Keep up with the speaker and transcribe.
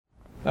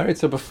All right,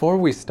 so before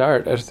we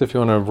start, if you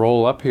want to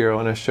roll up here, I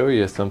want to show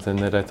you something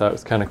that I thought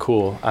was kind of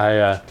cool.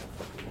 I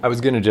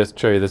was going to just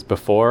show you this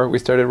before we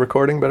started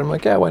recording, but I'm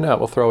like, yeah, why not?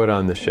 We'll throw it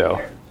on the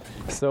show.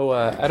 So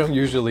I don't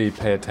usually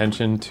pay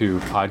attention to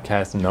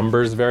podcast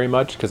numbers very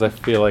much because I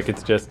feel like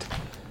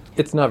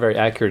it's not very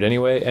accurate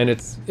anyway, and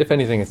if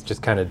anything, it's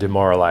just kind of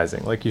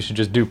demoralizing. Like, you should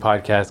just do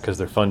podcasts because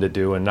they're fun to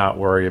do and not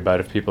worry about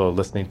if people are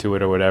listening to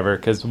it or whatever,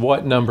 because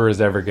what number is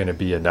ever going to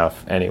be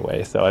enough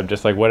anyway? So I'm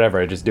just like,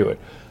 whatever, I just do it.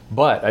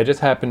 But I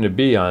just happened to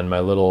be on my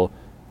little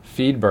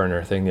feed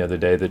burner thing the other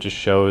day that just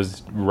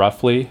shows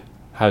roughly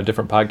how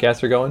different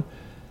podcasts are going.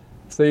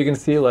 So you can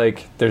see,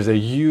 like, there's a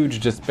huge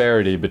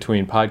disparity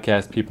between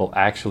podcasts people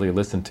actually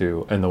listen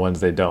to and the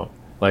ones they don't.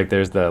 Like,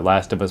 there's the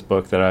Last of Us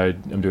book that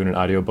I'm doing an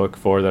audiobook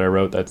for that I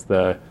wrote. That's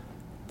the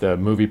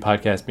movie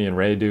podcast me and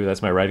Ray do.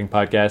 That's my writing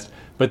podcast.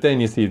 But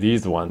then you see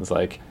these ones,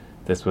 like,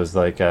 this was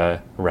like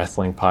a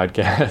wrestling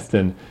podcast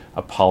and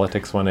a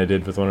politics one I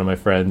did with one of my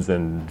friends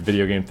and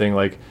video game thing.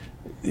 Like,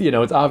 you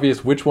know, it's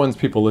obvious which ones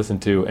people listen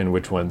to and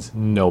which ones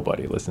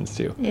nobody listens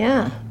to.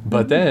 Yeah.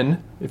 But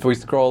then, if we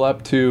scroll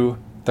up to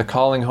the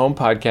Calling Home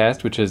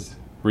podcast, which has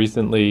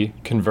recently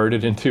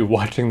converted into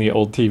Watching the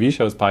Old TV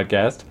Shows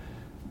podcast,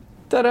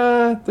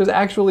 ta-da! There's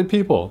actually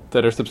people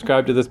that are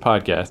subscribed to this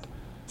podcast.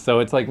 So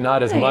it's like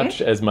not as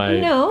much as my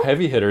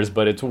heavy hitters,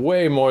 but it's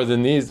way more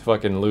than these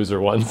fucking loser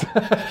ones.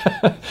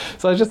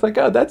 So I was just like,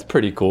 oh, that's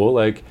pretty cool.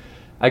 Like,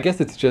 I guess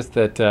it's just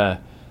that,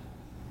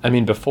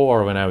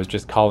 before when I was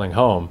just calling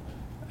home,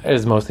 it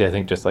was mostly, I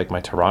think, just like my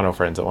Toronto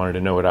friends that wanted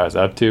to know what I was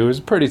up to. It was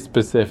pretty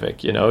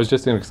specific, you know, it was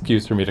just an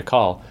excuse for me to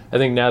call. I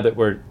think now that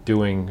we're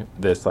doing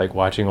this, like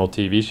watching old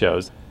TV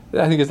shows,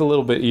 I think it's a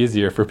little bit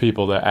easier for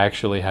people to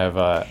actually have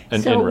an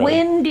inroad. So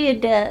when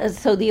did,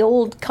 so the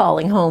old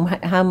Calling Home,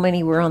 how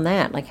many were on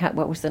that? Like,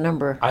 what was the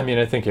number? I mean,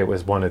 I think it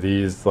was one of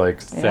these, like,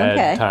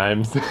 sad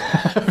times.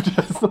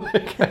 Just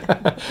like,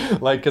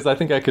 because I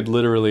think I could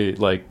literally,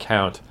 like,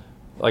 count.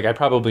 Like, I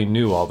probably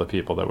knew all the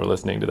people that were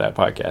listening to that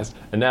podcast.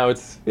 And now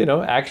it's, you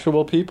know,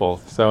 actual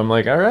people. So I'm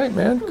like, all right,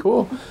 man,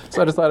 cool.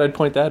 So I just thought I'd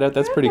point that out.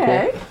 That's pretty cool.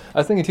 I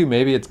was thinking, too,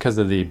 maybe it's because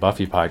of the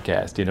Buffy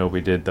podcast. You know, we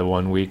did the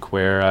 1 week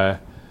where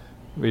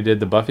we did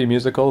the Buffy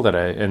musical,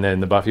 and then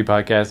the Buffy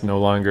podcast no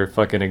longer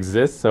fucking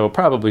exists. So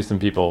probably some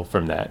people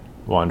from that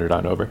wandered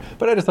on over.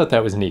 But I just thought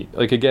that was neat.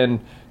 Like, again,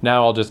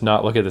 now I'll just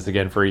not look at this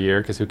again for a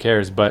year because who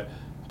cares? But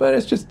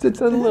it's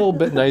a little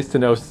bit nice to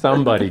know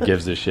somebody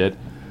gives a shit.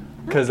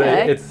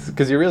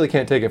 Because you really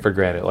can't take it for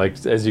granted.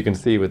 Like, as you can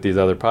see with these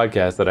other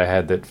podcasts that I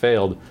had that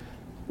failed,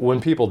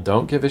 when people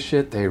don't give a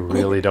shit, they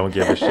really don't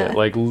give a shit.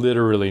 Like,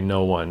 literally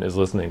no one is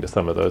listening to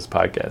some of those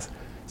podcasts.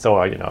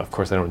 So, you know, of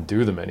course I don't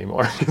do them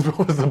anymore, because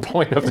what was the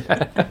point of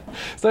that?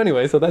 So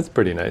anyway, so that's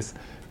pretty nice.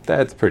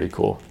 That's pretty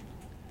cool.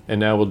 And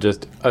now we'll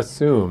just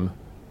presume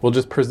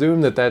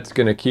that that's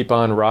going to keep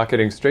on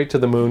rocketing straight to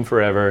the moon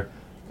forever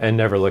and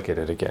never look at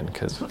it again,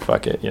 because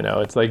fuck it, you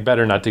know. It's like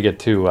better not to get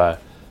too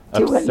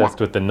obsessed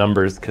with the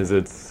numbers, because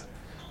it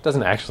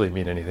doesn't actually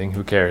mean anything.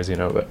 Who cares, you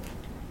know? But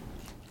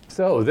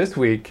so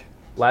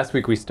last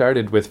week we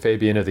started with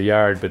Fabian of the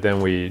Yard, but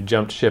then we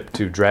jumped ship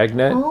to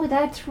Dragnet. Oh,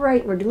 that's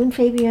right. We're doing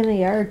Fabian of the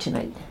Yard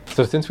tonight.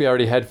 So since we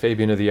already had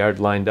Fabian of the Yard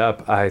lined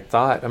up,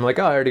 I'm like,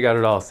 oh, I already got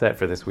it all set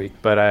for this week.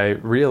 But I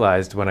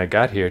realized when I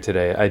got here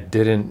today, I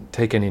didn't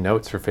take any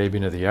notes for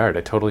Fabian of the Yard.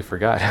 I totally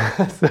forgot.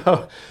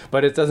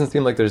 But it doesn't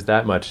seem like there's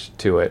that much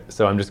to it.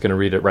 So I'm just going to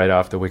read it right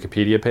off the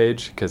Wikipedia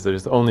page, because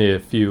there's only a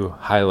few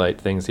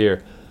highlight things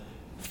here.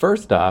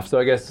 First off, so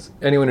I guess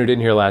anyone who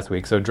didn't hear last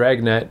week, so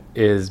Dragnet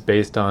is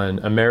based on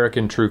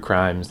American true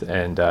crimes,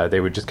 and they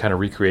would just kind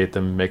of recreate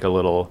them, make a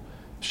little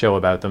show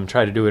about them,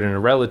 try to do it in a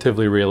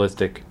relatively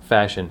realistic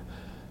fashion.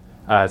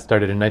 It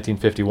started in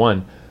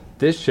 1951.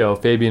 This show,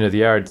 Fabian of the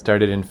Yard,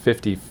 started in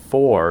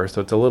 54,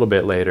 so it's a little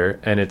bit later,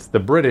 and it's the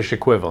British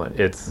equivalent.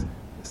 It's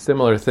a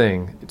similar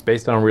thing. It's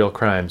based on real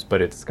crimes,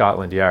 but it's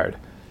Scotland Yard.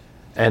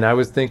 And I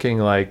was thinking,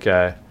 like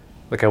I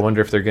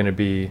wonder if they're going to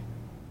be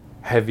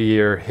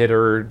heavier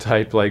hitter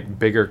type, like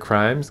bigger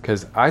crimes,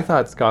 because I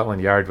thought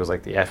Scotland Yard was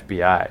like the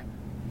FBI.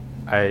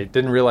 I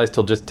didn't realize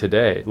till just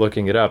today,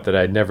 looking it up, that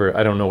I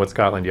don't know what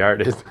Scotland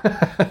Yard is.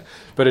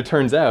 But it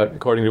turns out,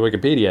 according to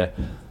Wikipedia,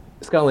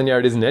 Scotland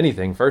Yard isn't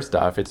anything. First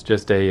off, it's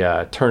just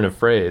a turn of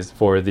phrase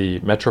for the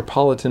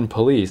Metropolitan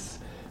Police,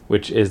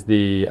 which is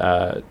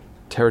the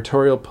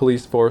territorial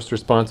police force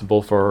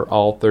responsible for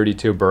all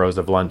 32 boroughs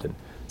of London.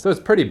 So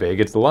it's pretty big.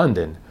 It's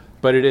London.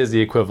 But it is the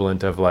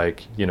equivalent of,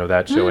 like, you know,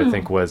 that show I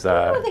think was...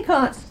 Why do they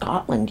call it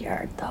Scotland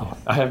Yard, though?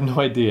 I have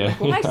no idea.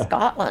 Why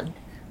Scotland?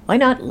 Why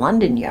not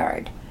London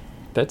Yard?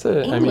 That's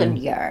England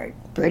Yard,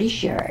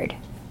 British Yard.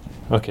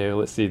 Okay, well,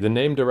 let's see. The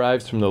name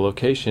derives from the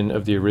location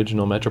of the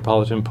original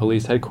Metropolitan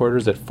Police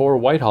headquarters at 4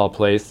 Whitehall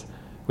Place,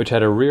 which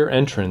had a rear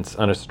entrance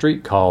on a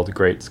street called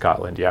Great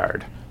Scotland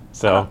Yard.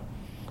 So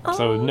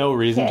no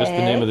reason, just the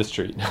name of the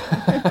street.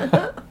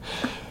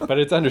 But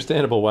it's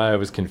understandable why I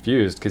was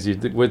confused, because you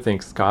would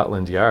think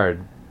Scotland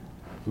Yard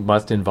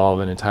must involve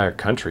an entire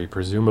country,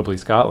 presumably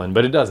Scotland,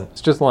 but it doesn't.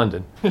 It's just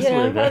London. It's You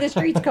know, weird, well, right? the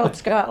street's called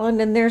Scotland,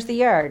 and there's the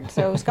yard.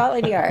 So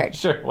Scotland Yard.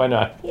 Sure, why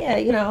not? Yeah,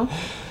 you know.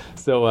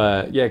 So,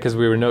 yeah, because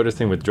we were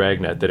noticing with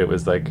Dragnet that it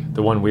was like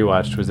the one we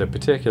watched was a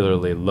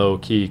particularly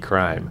low-key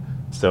crime.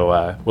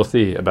 So we'll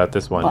see about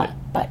this one.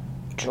 But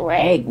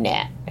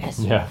Dragnet.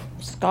 Yeah.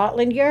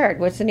 Scotland Yard.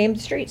 What's the name of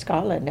the street?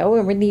 Scotland. No,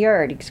 we're in the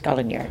yard.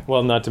 Scotland Yard.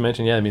 Well, not to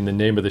mention, yeah, I mean, the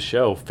name of the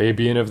show,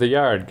 Fabian of the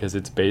Yard, because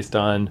it's based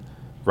on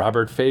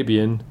Robert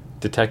Fabian,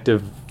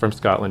 detective from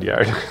Scotland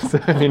Yard. So,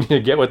 I mean, you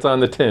get what's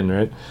on the tin,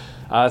 right?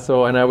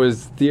 And I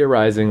was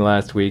theorizing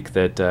last week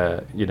that,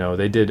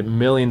 they did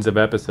millions of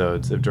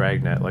episodes of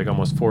Dragnet, like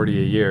almost 40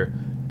 a year.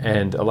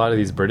 And a lot of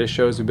these British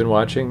shows we've been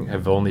watching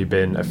have only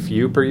been a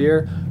few per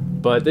year.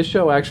 But this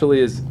show actually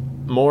is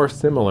more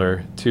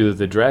similar to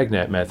the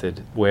Dragnet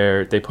method,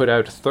 where they put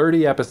out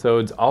 30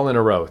 episodes all in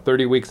a row,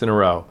 30 weeks in a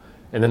row.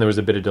 And then there was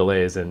a bit of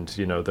delays, and,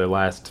 the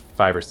last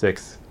 5 or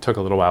 6 took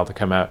a little while to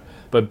come out.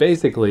 But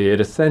basically,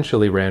 it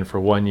essentially ran for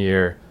 1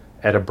 year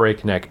at a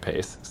breakneck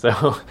pace.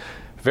 So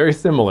very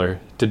similar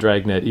to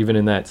Dragnet, even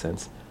in that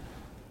sense.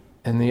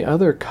 And the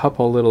other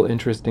couple little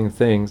interesting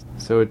things,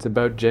 so it's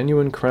about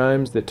genuine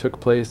crimes that took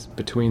place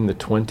between the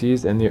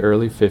 20s and the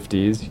early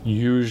 50s,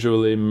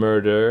 usually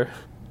murder.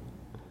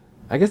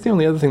 I guess the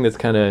only other thing that's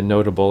kind of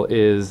notable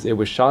is it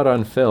was shot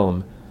on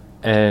film,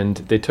 and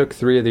they took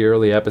 3 of the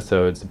early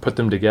episodes, put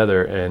them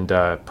together, and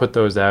put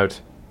those out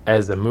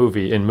as a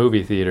movie in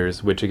movie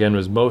theaters, which again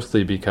was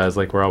mostly because,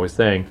 like we're always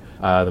saying,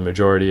 the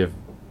majority of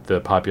the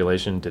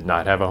population did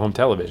not have a home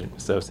television.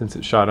 So since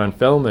it's shot on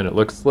film and it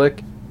looks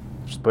slick,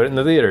 just put it in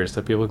the theaters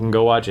so people can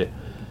go watch it.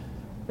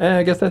 And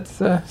I guess that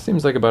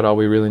seems like about all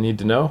we really need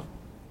to know.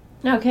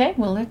 Okay,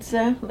 well, let's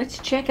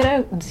check it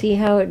out and see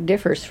how it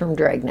differs from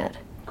Dragnet.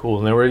 Cool.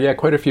 And there were,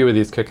 quite a few of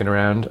these kicking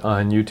around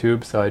on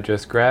YouTube, so I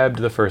just grabbed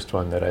the first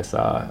one that I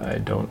saw. I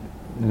don't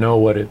know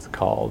what it's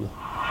called.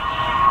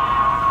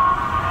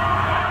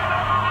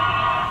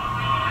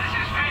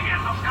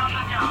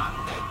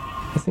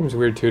 It seems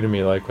weird too to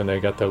me, like when they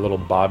got their little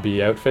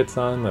Bobby outfits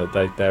on,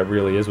 that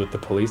really is what the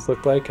police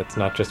look like. It's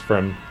not just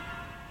from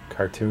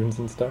cartoons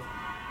and stuff.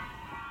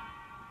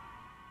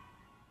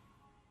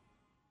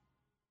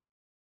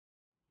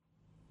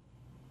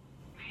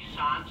 Police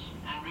science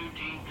and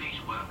routine police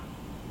work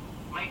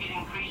make it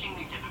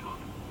increasingly difficult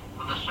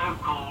for the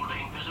so-called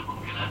invisible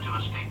killer to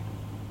escape.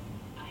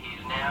 And he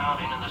is now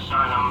in an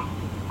asylum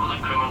for the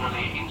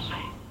criminally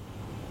insane.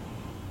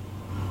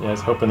 Yeah, I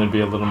was hoping there'd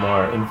be a little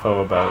more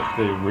info about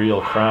the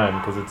real crime,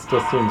 because it still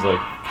seems like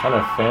kind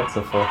of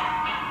fanciful.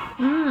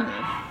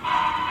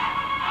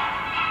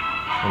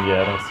 And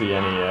yeah, I don't see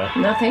any...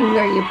 Nothing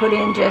where you put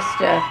in just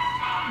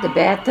the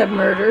bathtub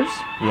murders.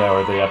 Yeah,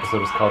 or the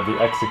episode is called The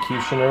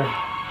Executioner,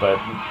 but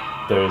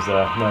there's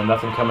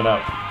nothing coming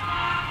up.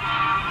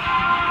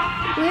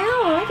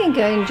 Well, I think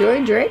I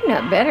enjoyed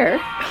Dragnet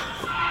better.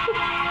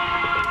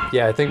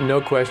 Yeah, I think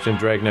no question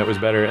Dragnet was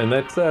better, and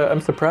that's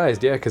I'm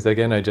surprised, yeah, because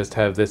again, I just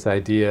have this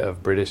idea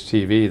of British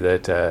TV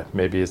that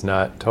maybe is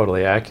not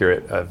totally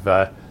accurate. Of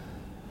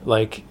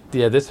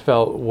this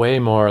felt way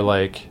more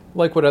like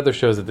what other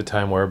shows at the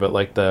time were, but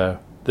like the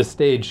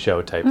stage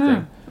show type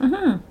thing.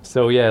 Mm-hmm.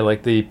 So yeah,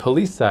 like the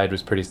police side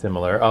was pretty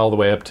similar, all the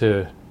way up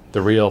to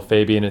the real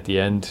Fabian at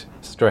the end,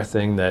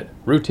 stressing that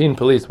routine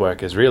police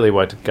work is really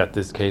what got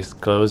this case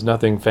closed,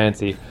 nothing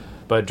fancy.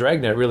 But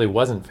Dragnet really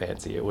wasn't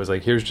fancy. It was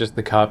like, here's just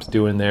the cops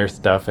doing their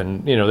stuff,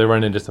 and they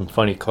run into some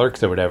funny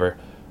clerks or whatever.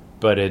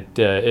 But it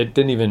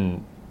didn't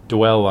even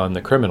dwell on the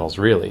criminals,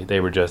 really.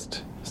 They were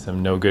just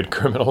some no-good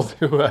criminals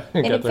who got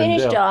And thrown it in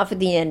finished jail. off at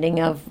the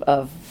ending of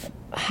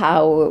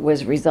how it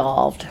was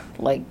resolved.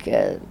 Like,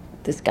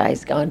 this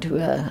guy's gone to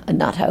a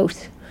nut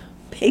house,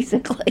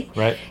 basically.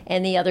 Right.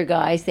 And the other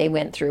guys, they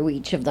went through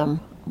each of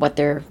them, what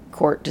their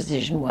court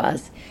decision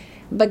was.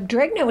 But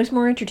Dragnet was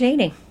more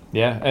entertaining.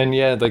 Yeah, and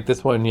yeah, like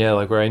this one, yeah,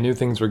 like where I knew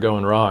things were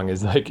going wrong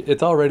is like,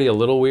 it's already a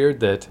little weird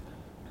that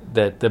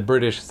the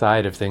British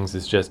side of things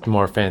is just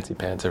more fancy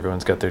pants.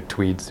 Everyone's got their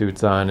tweed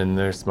suits on, and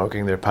they're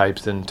smoking their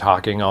pipes and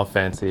talking all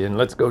fancy, and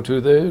let's go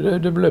to the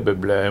blah, blah,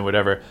 blah, and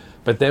whatever.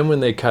 But then when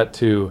they cut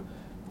to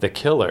the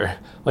killer,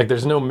 like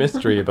there's no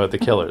mystery about the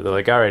killer. They're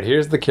like, all right,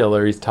 here's the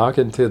killer. He's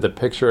talking to the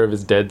picture of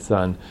his dead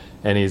son,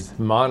 and he's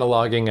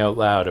monologuing out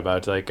loud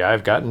about, like,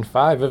 I've gotten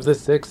 5 of the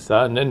 6,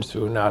 son, and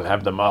soon I'll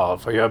have them all.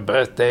 For your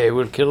birthday,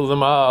 we'll kill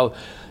them all.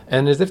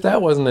 And as if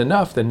that wasn't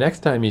enough, the next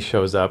time he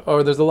shows up,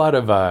 there's a lot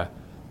of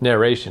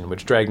narration,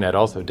 which Dragnet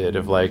also did,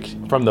 of,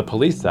 like, from the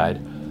police side.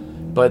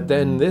 But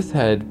then this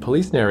had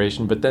police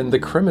narration, but then the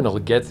criminal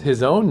gets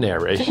his own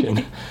narration.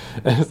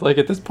 And it's like,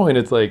 at this point,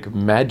 it's like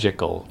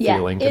magical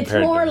feeling it's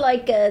compared more to...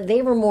 like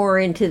they were more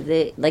into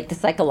the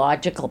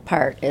psychological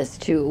part as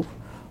to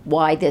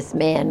why this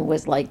man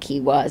was like he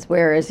was.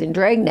 Whereas in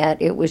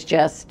Dragnet, it was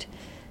just,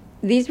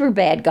 these were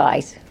bad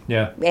guys.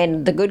 Yeah.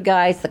 And the good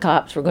guys, the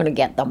cops were going to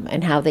get them,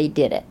 and how they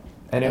did it.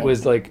 And it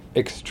was like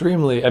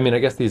extremely, I mean, I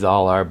guess these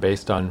all are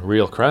based on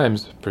real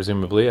crimes,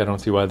 presumably. I don't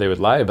see why they would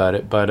lie about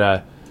it.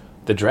 But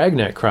the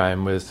Dragnet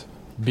crime was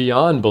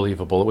beyond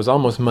believable. It was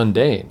almost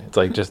mundane. It's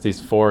like just these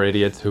four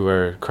idiots who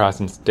are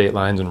crossing state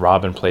lines and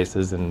robbing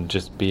places and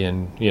just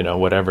being,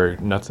 whatever,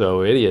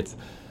 nutso idiots.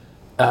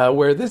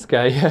 Where this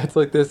guy, it's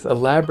like this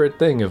elaborate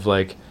thing of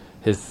like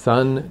his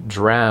son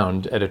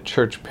drowned at a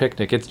church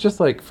picnic. It's just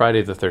like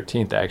Friday the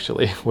 13th,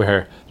 actually,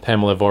 where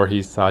Pamela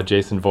Voorhees saw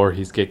Jason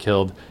Voorhees get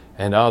killed.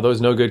 And, those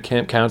no-good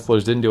camp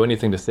counselors didn't do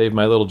anything to save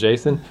my little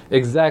Jason.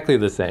 Exactly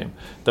the same.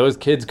 Those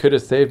kids could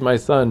have saved my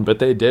son, but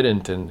they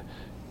didn't. And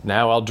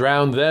now I'll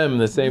drown them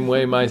the same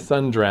way my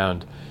son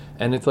drowned.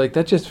 And it's like,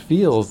 that just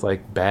feels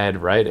like bad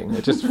writing.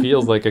 It just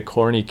feels like a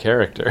corny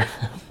character.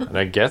 And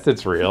I guess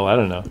it's real. I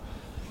don't know.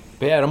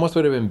 But yeah, it almost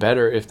would have been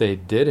better if they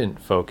didn't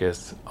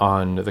focus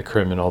on the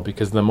criminal,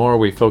 because the more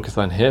we focus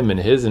on him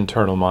and his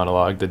internal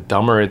monologue, the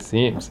dumber it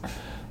seems.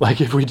 Like,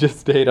 if we just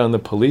stayed on the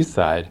police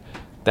side,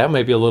 that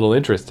might be a little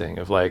interesting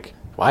of like,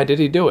 why did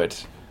he do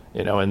it?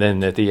 And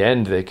then at the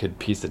end they could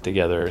piece it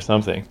together or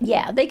something.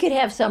 Yeah, they could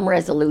have some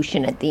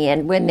resolution at the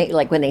end when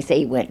they say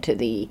he went to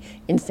the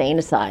insane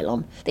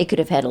asylum. They could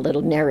have had a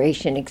little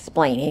narration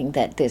explaining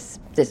that this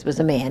was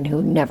a man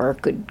who never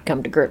could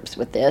come to grips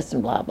with this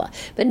and blah blah.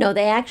 But no,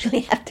 they actually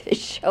have to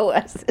show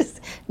us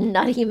this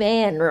nutty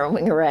man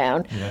roaming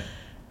around. Yeah.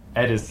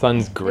 At his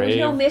son's grave.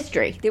 There was no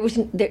mystery.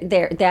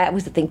 That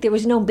was the thing. There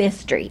was no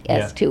mystery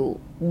as to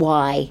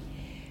why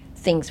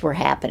things were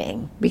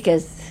happening,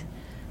 because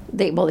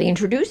they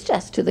introduced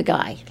us to the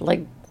guy like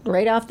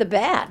right off the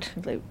bat.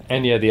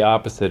 And yeah, the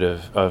opposite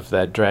of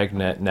that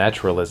Dragnet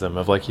naturalism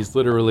of like he's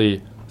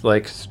literally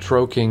like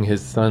stroking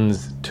his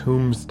son's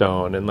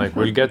tombstone and like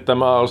we'll get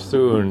them all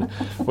soon.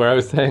 Where I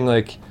was saying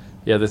like,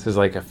 yeah, this is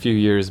like a few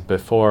years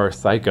before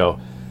Psycho.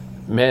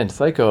 Man,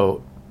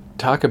 Psycho,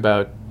 talk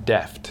about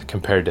deft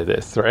compared to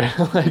this, right?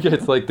 Like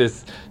it's like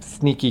this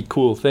sneaky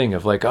cool thing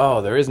of like,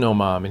 oh, there is no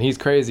mom and he's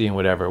crazy and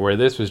whatever, where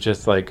this was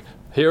just like,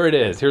 here it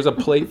is, here's a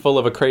plate full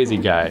of a crazy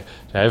guy.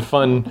 I have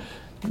fun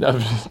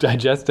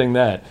digesting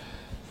that.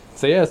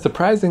 So yeah,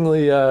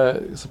 surprisingly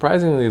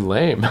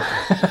lame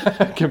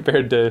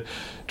compared to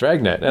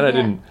Dragnet. And I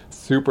didn't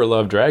super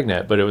love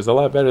Dragnet, but it was a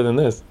lot better than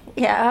this.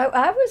 Yeah,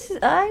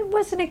 I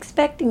wasn't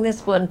expecting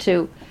this one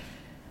to.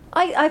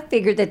 I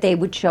figured that they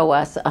would show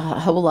us a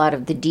whole lot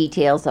of the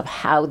details of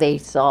how they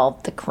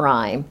solved the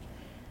crime,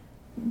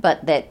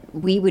 but that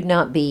we would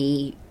not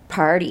be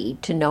party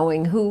to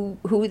knowing who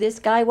this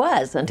guy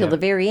was until the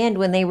very end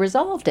when they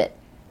resolved it.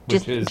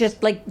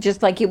 Just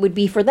like it would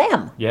be for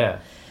them. Yeah.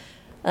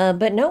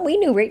 But no, we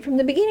knew right from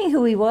the beginning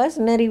who he was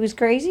and that he was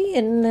crazy,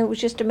 and it was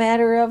just a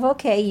matter of,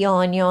 okay,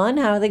 yawn,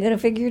 how are they going to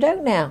figure it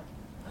out now?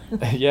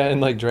 Yeah,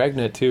 and like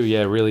Dragnet too,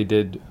 really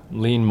did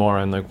lean more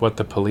on like what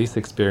the police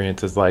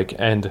experience is like.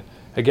 And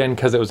again,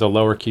 because it was a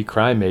lower key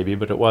crime maybe,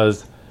 but it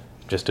was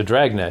just a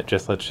Dragnet.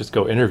 Let's just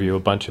go interview a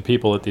bunch of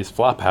people at these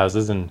flop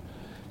houses and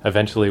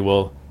eventually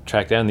we'll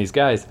track down these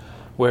guys.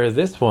 Where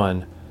this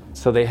one,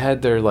 so they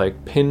had their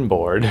like pin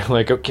board,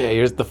 like, okay,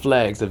 here's the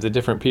flags of the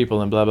different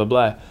people and blah, blah,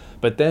 blah.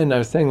 But then I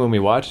was saying when we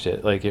watched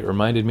it, like it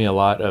reminded me a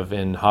lot of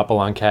in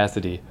Hopalong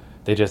Cassidy,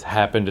 they just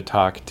happened to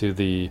talk to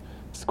the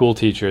school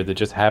teacher that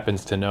just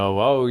happens to know,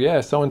 oh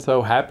yeah,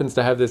 so-and-so happens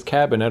to have this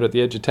cabin out at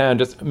the edge of town.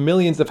 Just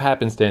millions of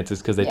happenstances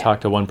because they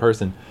talked to one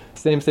person.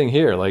 Same thing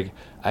here. Like,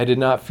 I did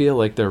not feel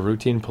like their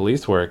routine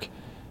police work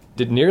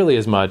did nearly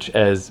as much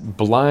as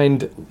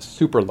blind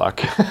super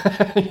luck.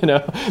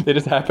 They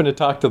just happened to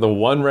talk to the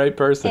one right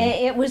person.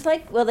 It was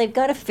like, well, they've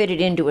got to fit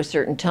it into a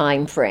certain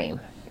time frame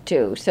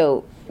too.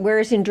 So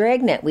whereas in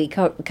Dragnet we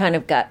kind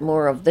of got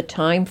more of the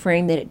time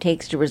frame that it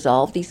takes to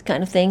resolve these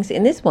kind of things.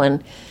 In this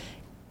one,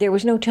 there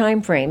was no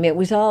time frame. It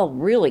was all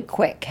really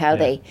quick how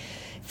they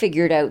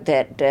figured out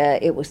that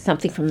it was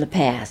something from the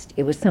past.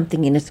 It was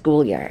something in a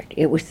schoolyard.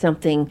 It was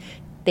something,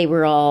 they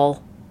were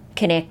all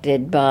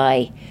connected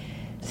by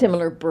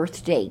similar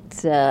birth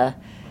dates. Well,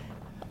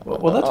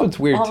 that's what's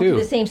weird all too. All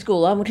to the same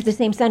school. I went to the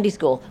same Sunday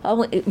school.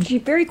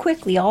 Very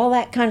quickly, all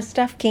that kind of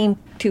stuff came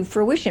to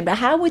fruition. But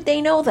how would they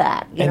know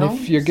that?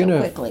 If you're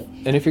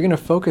gonna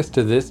focus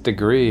to this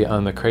degree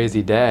on the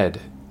crazy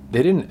dad,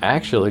 they didn't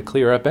actually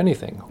clear up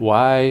anything.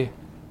 Why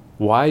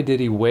did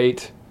he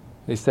wait?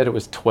 They said it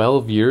was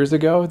 12 years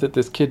ago that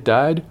this kid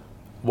died.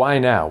 Why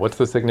now? What's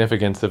the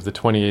significance of the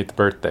 28th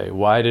birthday?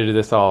 Why did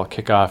this all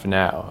kick off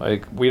now?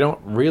 Like, we don't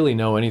really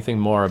know anything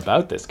more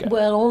about this guy.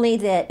 Well, only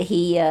that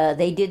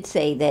they did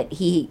say that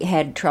he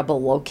had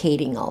trouble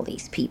locating all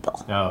these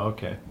people. Oh,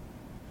 okay.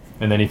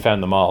 And then he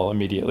found them all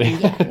immediately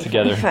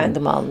together. He found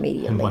them all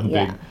immediately, in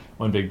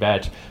one big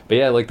batch. But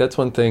yeah, like that's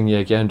one thing,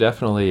 again,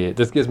 definitely,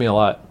 this gives me a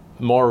lot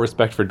more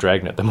respect for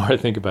Dragnet the more I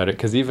think about it.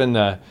 Because even,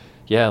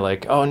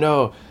 like, oh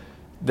no,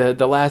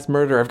 the last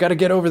murder, I've got to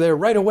get over there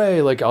right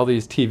away, like all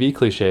these TV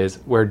cliches,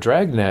 where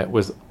Dragnet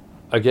was,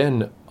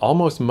 again,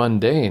 almost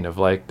mundane of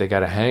like, they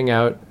got to hang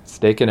out,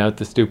 staking out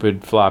the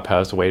stupid flop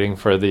house, waiting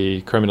for the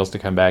criminals to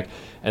come back,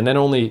 and then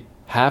only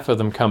half of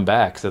them come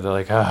back, so they're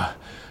like,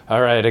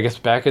 all right, I guess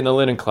back in the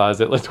linen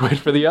closet, let's wait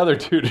for the other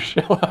two to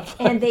show up.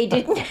 And they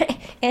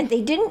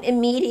didn't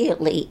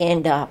immediately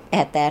end up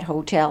at that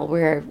hotel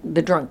where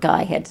the drunk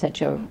guy had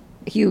such a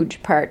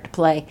huge part to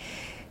play.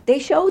 they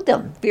showed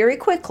them very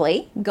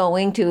quickly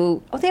going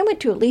to, they went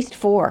to at least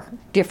 4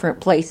 different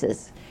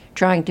places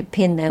trying to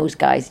pin those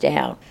guys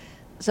down.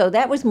 So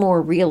that was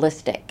more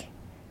realistic.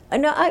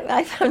 No,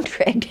 I found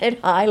Dragnet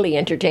highly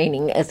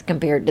entertaining as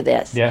compared to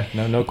this. Yeah,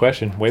 no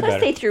question. Way Plus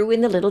better. they threw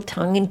in the little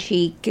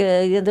tongue-in-cheek,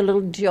 the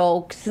little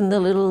jokes and the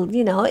little,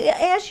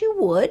 as you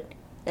would.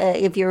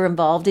 If you're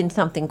involved in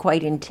something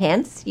quite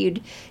intense,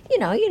 you'd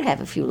have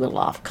a few little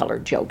off-color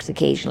jokes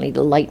occasionally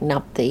to lighten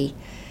up the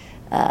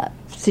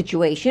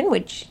situation,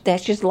 which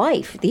that's just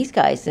life. These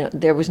guys,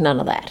 there was none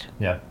of that.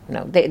 Yeah.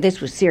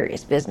 This was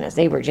serious business.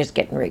 They were just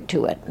getting right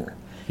to it.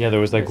 Yeah,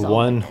 there was like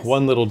Resolve this.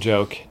 one little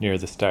joke near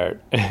the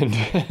start, and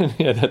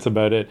yeah, that's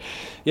about it.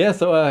 Yeah,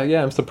 so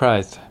yeah, I'm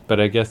surprised,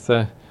 but I guess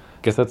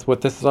that's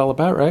what this is all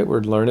about, right? We're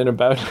learning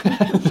about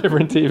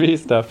different TV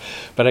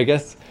stuff, but I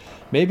guess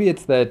maybe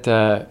it's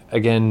that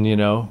again,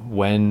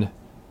 when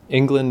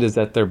England is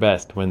at their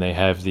best, when they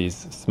have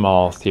these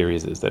small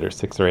series that are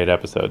 6 or 8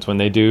 episodes. When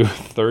they do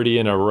 30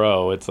 in a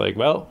row, it's like,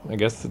 well, I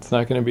guess it's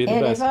not going to be the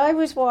And best. if I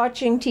was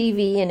watching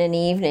TV in an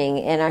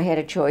evening and I had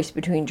a choice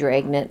between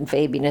Dragnet and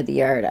Fabian of the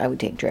Yard, I would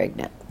take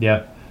Dragnet.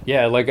 Yeah.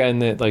 Yeah, like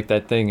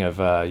that thing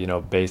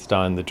of based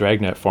on the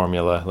Dragnet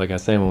formula, like I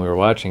was saying when we were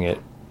watching it,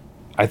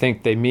 I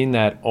think they mean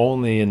that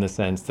only in the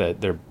sense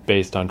that they're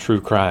based on true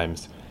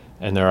crimes,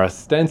 and they're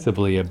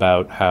ostensibly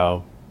about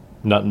how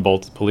nut and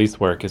bolts police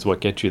work is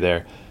what gets you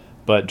there.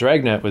 But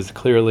Dragnet was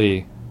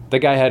clearly, the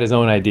guy had his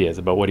own ideas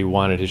about what he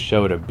wanted his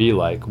show to be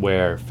like,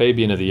 where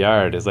Fabian of the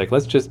Yard is like,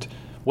 what does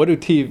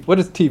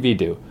TV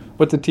do?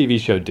 What's a TV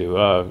show do?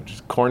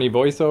 Just corny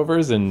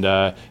voiceovers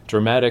and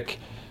dramatic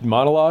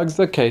monologues?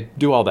 Okay,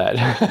 do all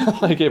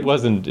that. Like, it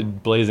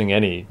wasn't blazing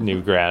any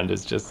new ground.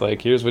 It's just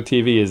like, here's what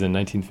TV is in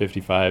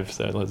 1955,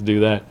 so let's do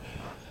that.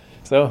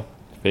 So,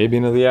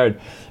 Fabian of the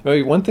Yard.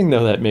 One thing,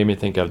 though, that made me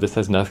think of, this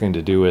has nothing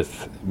to do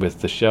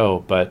with the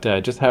show, but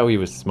just how he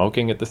was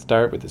smoking at the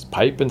start with his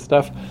pipe and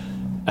stuff.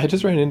 I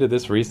just ran into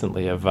this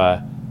recently of,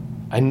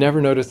 I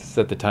never noticed this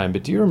at the time,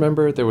 but do you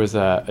remember there was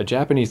a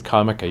Japanese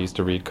comic I used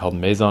to read called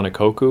Maison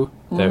Ikoku?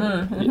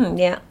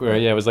 Yeah. Where,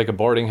 yeah, it was like a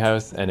boarding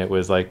house, and it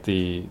was like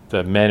the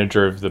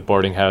manager of the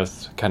boarding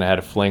house kind of had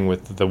a fling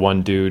with the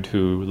one dude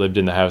who lived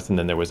in the house, and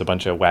then there was a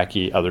bunch of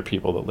wacky other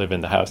people that live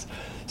in the house.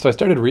 So I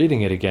started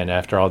reading it again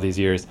after all these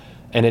years,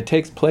 and it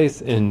takes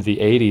place in the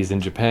 80s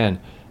in Japan,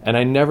 and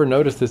I never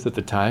noticed this at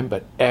the time,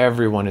 but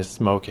everyone is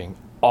smoking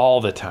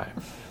all the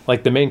time.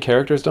 Like, the main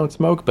characters don't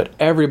smoke, but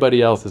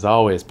everybody else is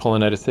always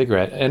pulling out a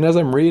cigarette. And as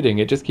I'm reading,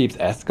 it just keeps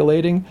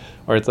escalating.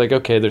 Or it's like,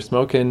 okay, they're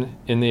smoking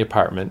in the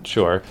apartment,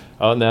 sure.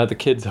 Oh, now the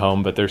kid's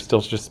home, but they're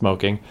still just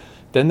smoking.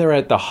 Then they're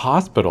at the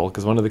hospital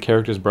because one of the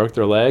characters broke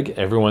their leg.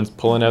 Everyone's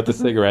pulling out the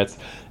cigarettes.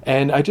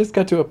 And I just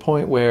got to a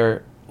point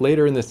where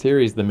later in the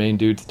series, the main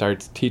dude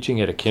starts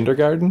teaching at a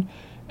kindergarten.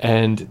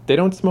 And they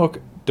don't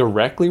smoke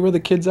directly where the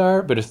kids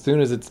are, but as soon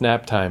as it's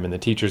nap time and the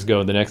teachers go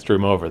in the next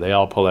room over, they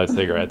all pull out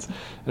cigarettes.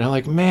 And I'm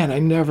like, man, I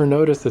never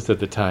noticed this at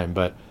the time.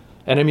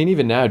 And I mean,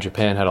 even now,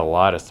 Japan had a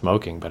lot of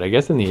smoking, but I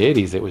guess in the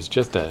 80s, it was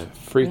just a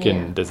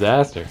freaking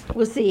disaster.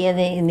 Well, see, in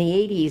the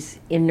 80s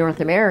in North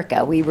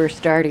America, we were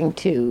starting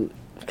to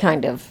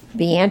kind of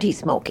be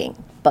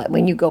anti-smoking. But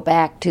when you go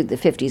back to the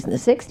 50s and the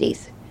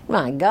 60s,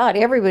 my God,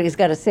 everybody's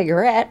got a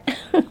cigarette.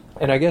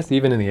 And I guess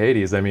even in the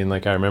 80s, I mean,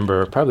 like, I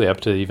remember probably up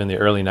to even the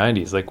early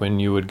 90s, like when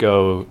you would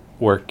go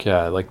work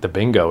like the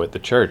bingo at the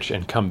church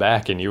and come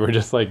back and you were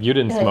just like, you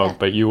didn't smoke,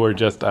 but you were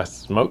just a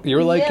smoke. You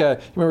were like, you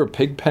remember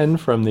Pigpen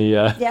from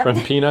the from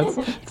Peanuts?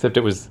 Except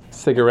it was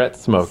cigarette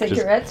smoke.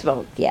 Cigarette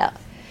smoke, yeah.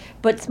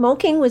 But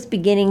smoking was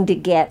beginning to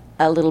get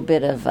a little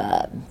bit of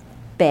a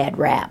bad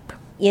rap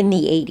in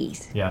the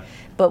 80s. Yeah.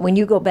 But when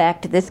you go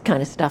back to this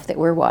kind of stuff that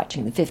we're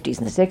watching, the 50s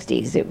and the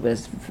 60s,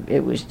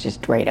 it was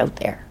just right out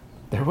there.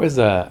 There was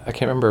I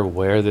can't remember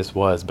where this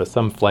was, but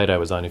some flight I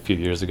was on a few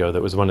years ago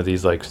that was one of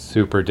these like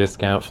super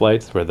discount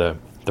flights where the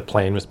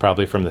plane was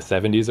probably from the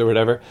 70s or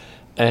whatever,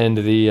 and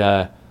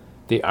the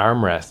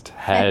armrest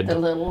had the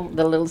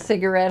little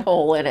cigarette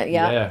hole in it,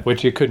 yeah,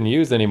 which you couldn't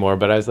use anymore.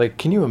 But I was like,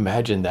 can you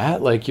imagine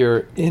that? Like,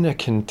 you're in a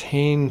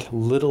contained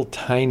little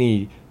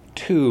tiny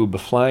tube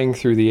flying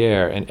through the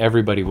air, and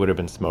everybody would have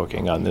been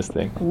smoking on this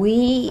thing.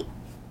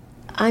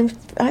 I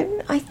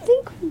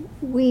think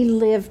we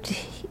lived.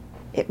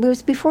 It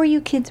was before you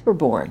kids were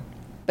born,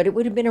 but it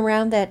would have been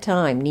around that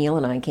time. Neil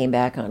and I came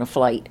back on a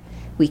flight.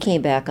 We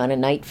came back on a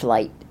night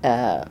flight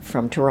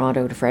from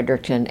Toronto to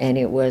Fredericton, and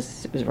it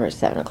was around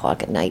 7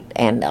 o'clock at night.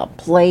 And the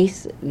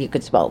place, you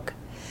could smoke.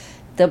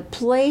 The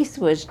place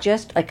was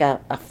just like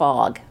a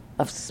fog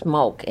of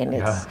smoke, and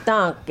it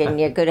stunk, and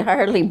you could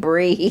hardly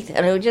breathe,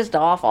 and it was just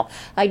awful.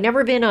 I'd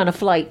never been on a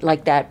flight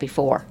like that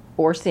before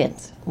or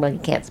since. Well, you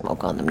can't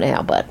smoke on them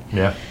now, but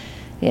yeah,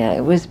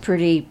 it was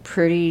pretty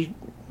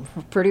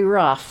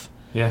rough.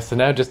 Yeah, so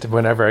now just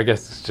whenever, I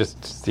guess,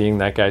 just seeing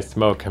that guy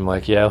smoke, I'm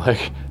like, yeah,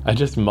 like, I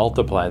just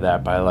multiply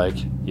that by, like,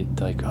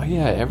 oh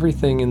yeah,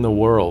 everything in the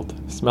world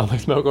smells like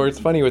smoke. Or it's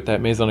funny with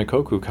that Maison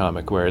Ikoku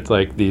comic where it's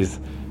like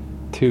these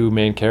two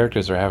main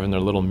characters are having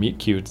their little meet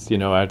cutes,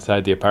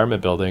 outside the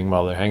apartment building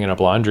while they're hanging up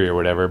laundry or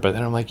whatever. But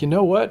then I'm like, you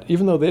know what?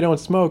 Even though they don't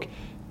smoke,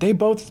 they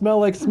both smell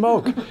like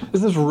smoke.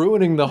 This is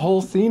ruining the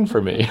whole scene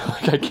for me.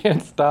 Like, I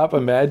can't stop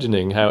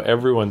imagining how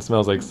everyone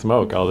smells like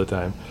smoke all the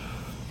time.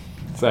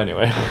 So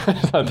anyway, I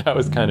thought that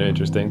was kind of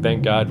interesting.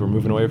 Thank God we're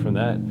moving away from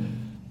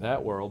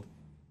that world.